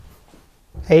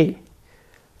Hey,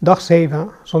 dag 7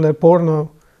 zonder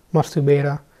porno,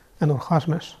 masturberen en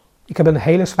orgasmes. Ik heb een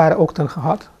hele zware ochtend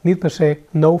gehad. Niet per se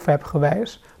nofap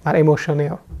gewijs, maar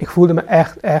emotioneel. Ik voelde me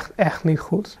echt niet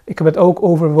goed. Ik heb het ook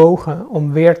overwogen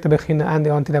om weer te beginnen aan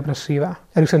die antidepressiva.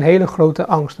 Er is een hele grote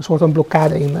angst, een soort van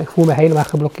blokkade in me. Ik voel me helemaal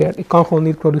geblokkeerd. Ik kan gewoon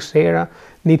niet produceren,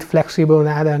 niet flexibel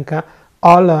nadenken.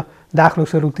 Alle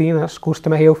dagelijkse routines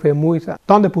kosten me heel veel moeite.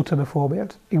 Tandenpoetsen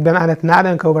bijvoorbeeld. Ik ben aan het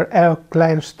nadenken over elk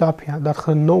klein stapje dat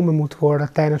genomen moet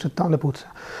worden tijdens het tandenpoetsen.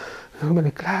 Nu ben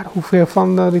ik klaar. Hoeveel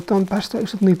van die tandpasta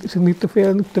is het niet? Is het niet te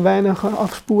veel, niet te weinig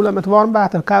afspoelen met warm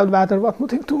water, koud water? Wat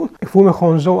moet ik doen? Ik voel me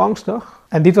gewoon zo angstig.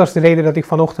 En dit was de reden dat ik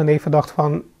vanochtend even dacht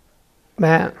van,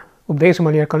 man, op deze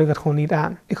manier kan ik het gewoon niet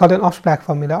aan. Ik had een afspraak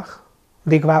vanmiddag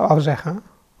die ik wou afzeggen,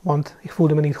 want ik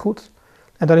voelde me niet goed.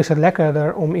 En dan is het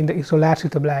lekkerder om in de isolatie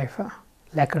te blijven.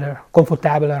 Lekkerder,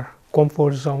 comfortabeler,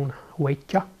 comfortzone,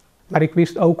 weet je. Maar ik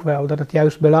wist ook wel dat het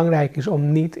juist belangrijk is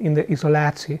om niet in de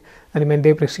isolatie en in mijn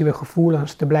depressieve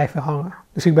gevoelens te blijven hangen.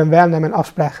 Dus ik ben wel naar mijn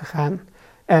afspraak gegaan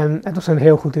en het was een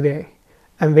heel goed idee.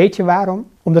 En weet je waarom?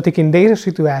 Omdat ik in deze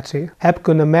situatie heb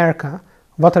kunnen merken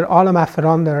wat er allemaal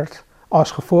verandert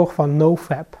als gevolg van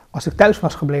nofap. Als ik thuis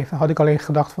was gebleven had ik alleen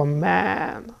gedacht van,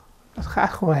 man, het gaat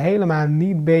gewoon helemaal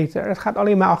niet beter. Het gaat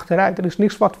alleen maar achteruit. Er is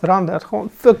niks wat verandert. Gewoon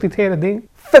fuck dit hele ding.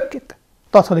 Fuck it.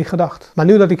 Dat had ik gedacht. Maar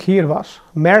nu dat ik hier was,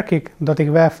 merk ik dat ik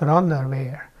wel verander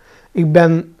weer. Ik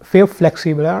ben veel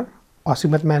flexibeler als ik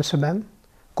met mensen ben.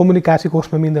 Communicatie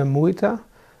kost me minder moeite.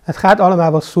 Het gaat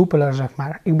allemaal wat soepeler, zeg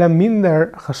maar. Ik ben minder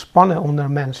gespannen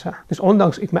onder mensen. Dus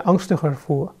ondanks ik me angstiger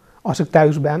voel als ik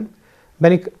thuis ben,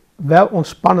 ben ik wel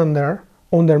ontspannender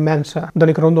onder mensen dan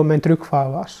ik rondom mijn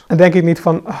trucval was. En denk ik niet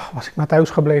van, was ik maar thuis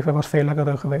gebleven, was veel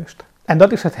lekkerder geweest. En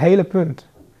dat is het hele punt.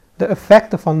 De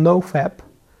effecten van nofap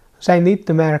zijn niet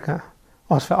te merken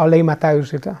als we alleen maar thuis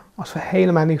zitten, als we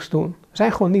helemaal niks doen. Ze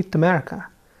zijn gewoon niet te merken.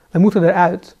 We moeten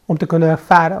eruit om te kunnen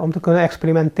ervaren, om te kunnen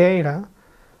experimenteren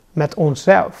met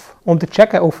onszelf. Om te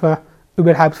checken of we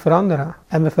überhaupt veranderen.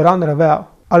 En we veranderen wel.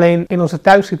 Alleen in onze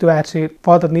thuissituatie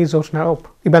valt het niet zo snel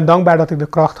op. Ik ben dankbaar dat ik de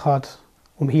kracht had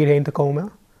om hierheen te komen.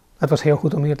 Het was heel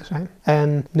goed om hier te zijn.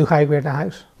 En nu ga ik weer naar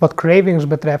huis. Wat cravings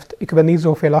betreft, ik heb er niet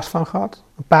zoveel last van gehad.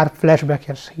 Een paar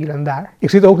flashbackjes hier en daar. Ik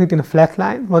zit ook niet in een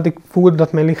flatline, want ik voel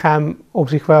dat mijn lichaam op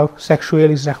zich wel seksueel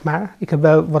is, zeg maar. Ik heb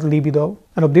wel wat libido.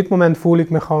 En op dit moment voel ik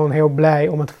me gewoon heel blij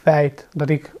om het feit dat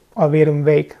ik alweer een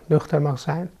week nuchter mag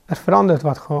zijn. Het verandert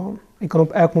wat gewoon. Ik kan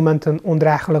op elk moment een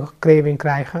ondraaglijke craving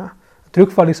krijgen. Het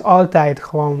drukval is altijd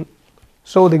gewoon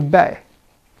zo dichtbij.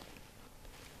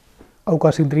 Ook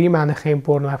als ik 3 maanden geen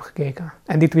porno heb gekeken.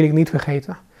 En dit wil ik niet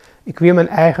vergeten. Ik wil mijn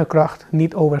eigen kracht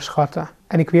niet overschatten.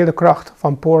 En ik wil de kracht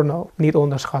van porno niet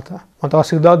onderschatten. Want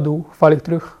als ik dat doe, val ik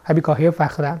terug. Heb ik al heel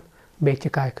vaak gedaan. Een beetje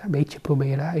kijken, een beetje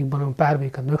proberen. Ik ben een paar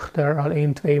weken nuchter, al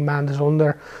 1-2 maanden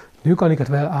zonder. Nu kan ik het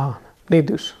wel aan. Dit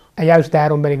dus. En juist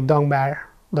daarom ben ik dankbaar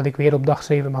dat ik weer op dag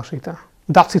 7 mag zitten.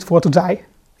 Dat zit voor tot zij.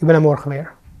 Ik ben er morgen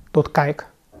weer. Tot kijk.